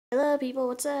Hello people,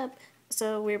 what's up?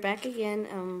 So we're back again.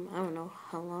 I don't know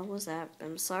how long was that.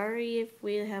 I'm sorry if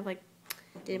we have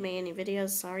didn't make any videos,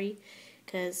 sorry.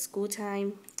 Cause school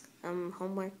time,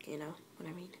 homework, you know what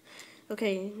I mean.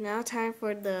 Okay, now time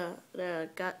for the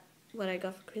got what I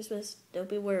got for Christmas. Don't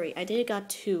be worried. I did got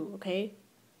two, okay?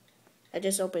 I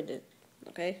just opened it,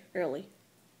 okay? Early.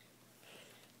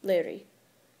 Literally.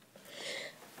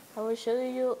 I will show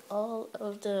you all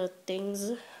of the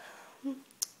things.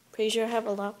 Pretty sure I have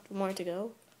a lot more to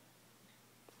go.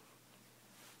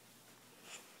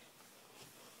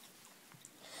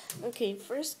 Okay,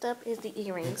 first up is the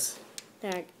earrings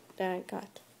that I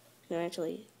got. No,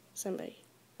 actually, somebody.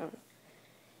 I don't know.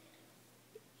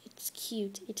 It's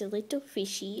cute. It's a little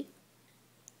fishy.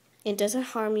 It doesn't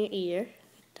harm your ear.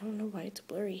 I don't know why it's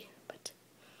blurry, but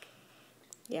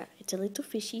yeah, it's a little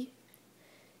fishy.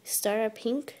 Start at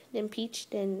pink, then peach,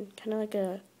 then kind of like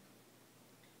a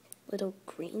little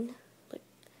green, like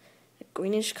a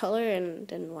greenish color, and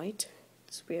then white.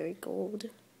 It's very gold.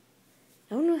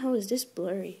 I don't know how is this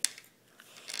blurry.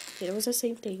 It was the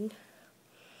same thing.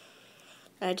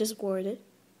 I just wore it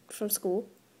from school.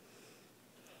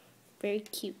 Very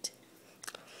cute.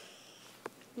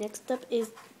 Next up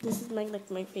is, this is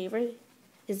my favorite,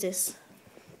 is this.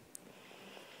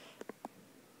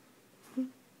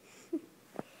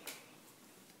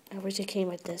 I wish it came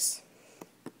with this.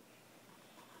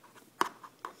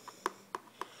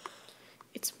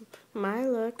 It's My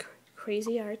Look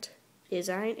Crazy Art.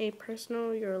 Design a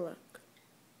personal your look.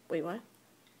 Wait, what?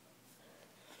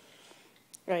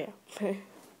 Oh yeah.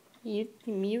 you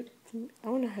mute. I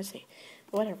don't know how to say.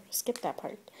 Whatever. Skip that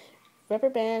part. Rubber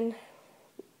band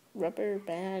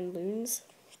loons.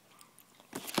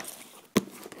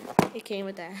 It came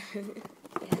with that.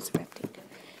 It has wrapping.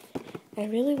 I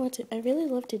really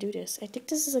love to do this. I think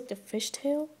this is like the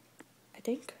fishtail. I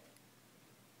think.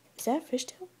 Is that a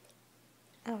fishtail?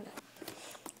 I don't know.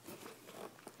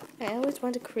 I always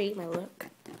want to create my look.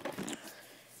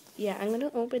 Yeah, I'm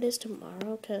gonna open this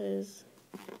tomorrow because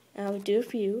I'll do a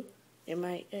few. It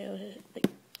might, you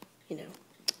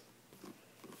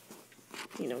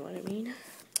know what I mean.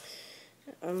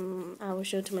 I will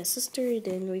show it to my sister,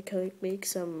 then we could make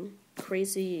some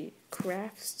crazy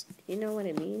crafts. You know what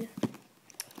I mean?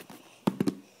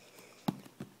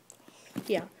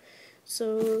 Yeah.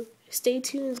 So stay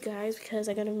tuned, guys, because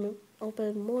I'm gonna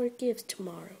open more gifts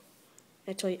tomorrow.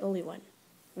 Actually, only one.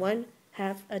 One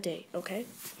half a day, okay?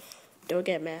 Don't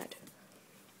get mad.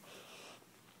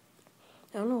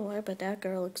 I don't know why, but that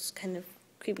girl looks kind of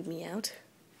creeping me out.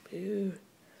 Boo.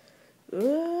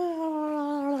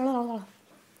 I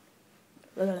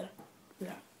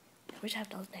wish I had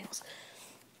those nails.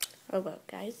 Oh well,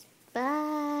 guys.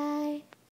 Bye.